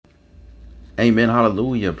Amen.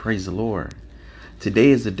 Hallelujah. Praise the Lord.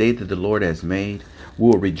 Today is the day that the Lord has made. We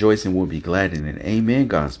will rejoice and we'll be glad in it. Amen,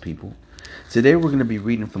 God's people. Today we're going to be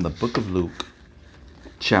reading from the book of Luke,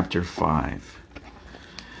 chapter 5.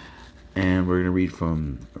 And we're going to read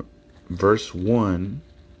from verse 1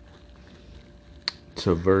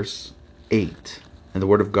 to verse 8. And the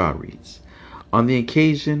word of God reads, On the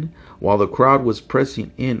occasion, while the crowd was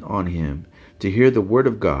pressing in on him to hear the word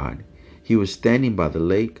of God, he was standing by the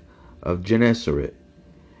lake of Gennesaret,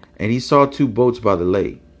 and he saw two boats by the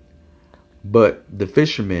lake. But the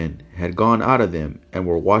fishermen had gone out of them and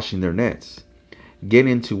were washing their nets.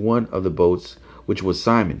 Getting into one of the boats, which was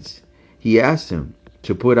Simon's, he asked him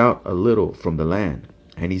to put out a little from the land.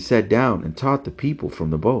 And he sat down and taught the people from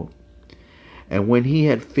the boat. And when he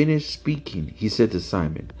had finished speaking, he said to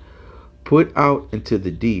Simon, Put out into the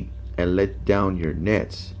deep and let down your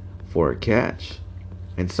nets for a catch.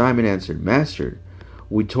 And Simon answered, Master,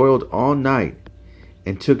 we toiled all night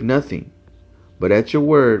and took nothing, but at your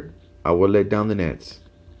word I will let down the nets.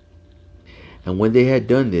 And when they had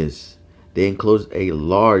done this, they enclosed a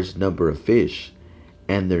large number of fish,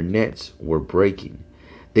 and their nets were breaking.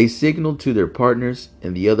 They signaled to their partners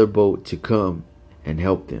in the other boat to come and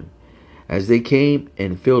help them. As they came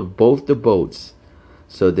and filled both the boats,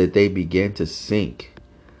 so that they began to sink.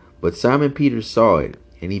 But Simon Peter saw it,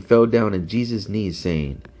 and he fell down at Jesus' knees,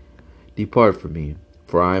 saying, Depart from me,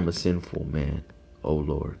 for I am a sinful man, O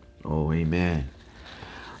Lord. Oh, amen.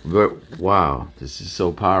 Wow, this is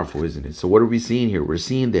so powerful, isn't it? So what are we seeing here? We're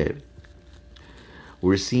seeing that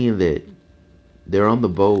they're on the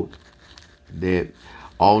boat, that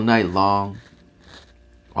all night long,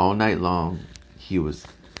 he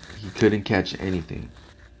couldn't catch anything,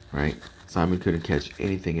 right? Simon couldn't catch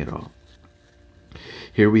anything at all.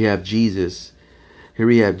 Here we have Jesus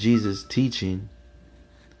teaching.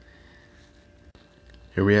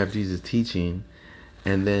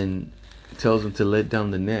 And then tells him to let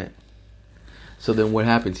down the net. So then what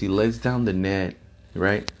happens? He lets down the net,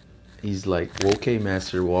 right? He's like, well, okay,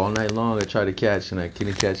 master, well, all night long I tried to catch and I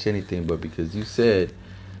couldn't catch anything, but because you said,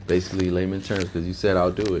 basically layman terms, because you said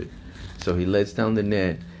I'll do it. So he lets down the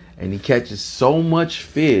net and he catches so much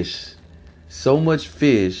fish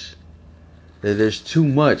that there's too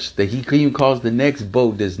much that he even calls the next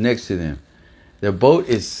boat that's next to them. The boat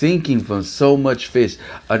is sinking from so much fish,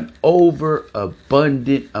 an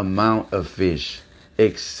overabundant amount of fish,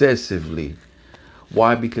 excessively.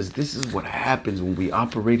 Why? Because this is what happens when we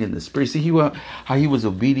operate in the Spirit. See how he was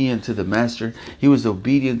obedient to the master? He was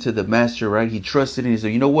obedient to the master, right? He trusted in him. So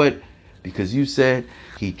you know what? Because you said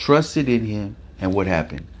he trusted in him. And what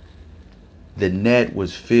happened? The net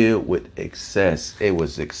was filled with excess. It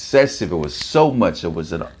was excessive. It was so much. It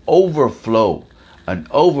was an overflow.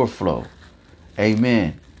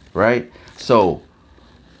 Amen. Right? So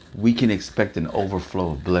we can expect an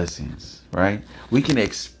overflow of blessings, right? We can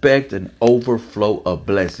expect an overflow of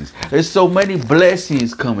blessings. There's so many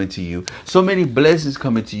blessings coming to you. So many blessings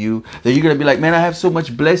coming to you that you're going to be like, man, I have so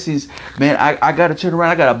much blessings. Man, I got to turn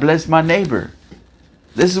around. I got to bless my neighbor.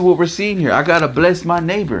 This is what we're seeing here. I got to bless my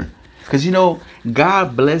neighbor. Because,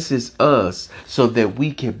 God blesses us so that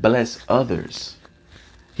we can bless others.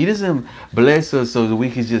 He doesn't bless us so that we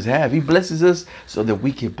can just have. He blesses us so that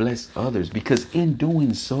we can bless others. Because in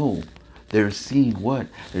doing so, they're seeing what?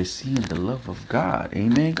 They're seeing the love of God.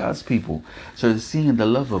 Amen, God's people. So they're seeing the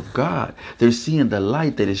love of God. They're seeing the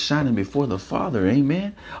light that is shining before the Father.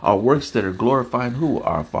 Amen. Our works that are glorifying who?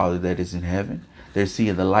 Our Father that is in heaven. They're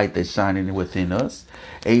seeing the light that's shining within us.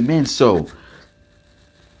 Amen. So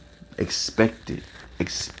expect it.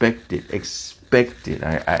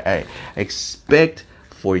 I expect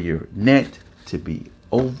for your net to be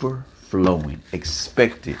overflowing.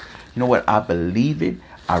 Expect it. You know what? I believe it.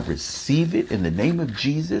 I receive it in the name of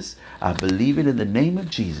Jesus. I believe it in the name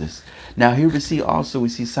of Jesus. Now here we see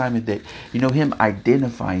Simon that, him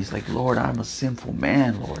identifying. He's like, Lord, I'm a sinful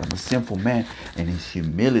man, Lord. I'm a sinful man. And his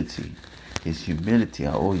humility.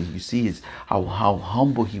 Oh, you see how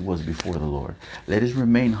humble he was before the Lord. Let us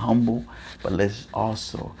remain humble, but let's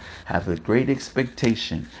also have a great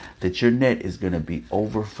expectation that your net is going to be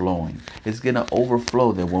overflowing. It's going to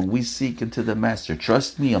overflow that when we seek into the master,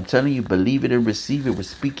 trust me, I'm telling you, believe it and receive it. We're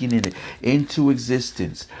speaking it into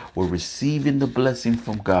existence. We're receiving the blessing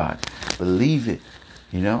from God. Believe it,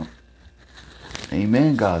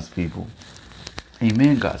 Amen, God's people.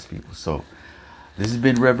 Amen, God's people. So this has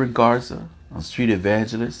been Reverend Garza on Street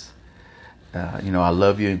Evangelist. I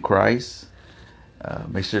love you in Christ.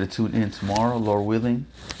 Make sure to tune in tomorrow, Lord willing.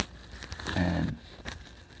 And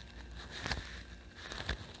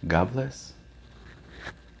God bless.